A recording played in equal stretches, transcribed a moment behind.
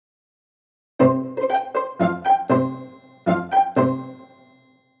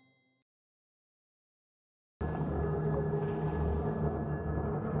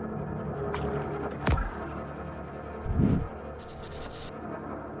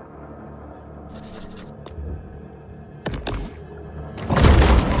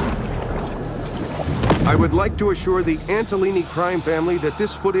I would like to assure the Antolini crime family that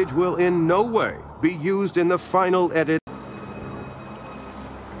this footage will in no way be used in the final edit.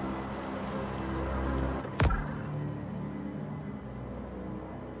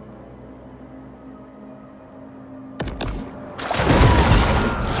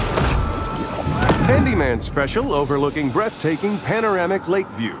 Handyman special overlooking breathtaking panoramic lake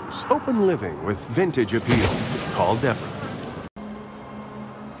views. Open living with vintage appeal. Call Deborah.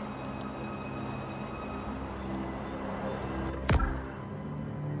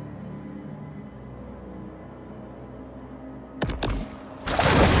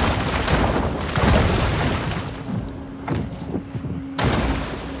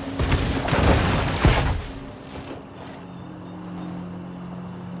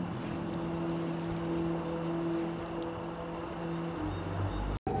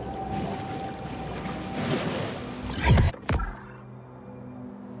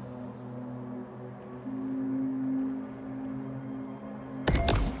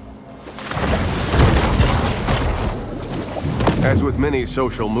 As with many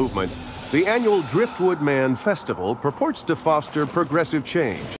social movements, the annual Driftwood Man Festival purports to foster progressive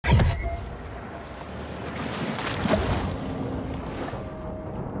change.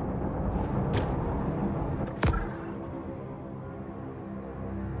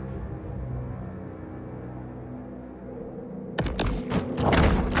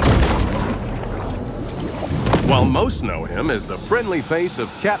 While most know him as the friendly face of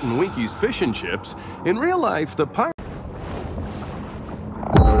Captain Winky's Fish and Chips, in real life, the pirate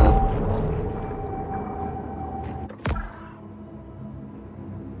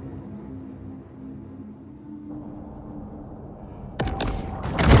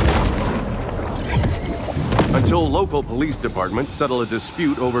Until local police departments settle a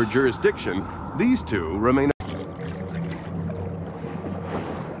dispute over jurisdiction, these two remain.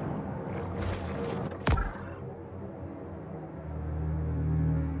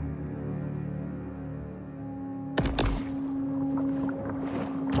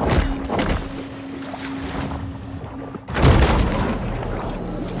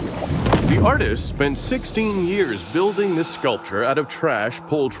 The artist spent 16 years building this sculpture out of trash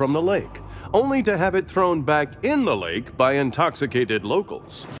pulled from the lake, only to have it thrown back in the lake by intoxicated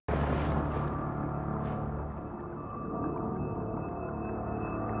locals.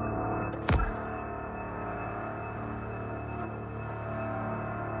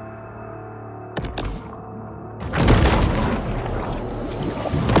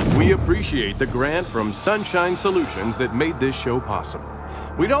 We appreciate the grant from Sunshine Solutions that made this show possible.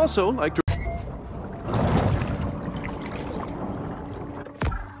 We'd also like to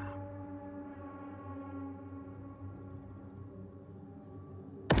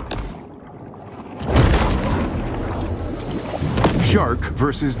Shark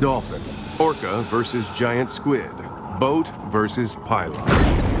versus dolphin, orca versus giant squid, boat versus pylon.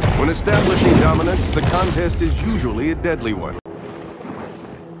 When establishing dominance, the contest is usually a deadly one.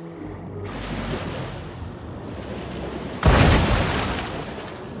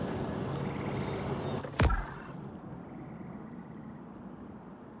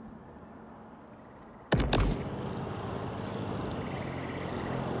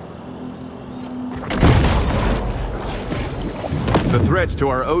 The threats to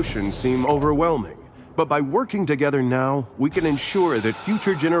our ocean seem overwhelming, but by working together now, we can ensure that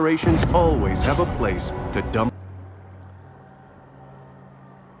future generations always have a place to dump.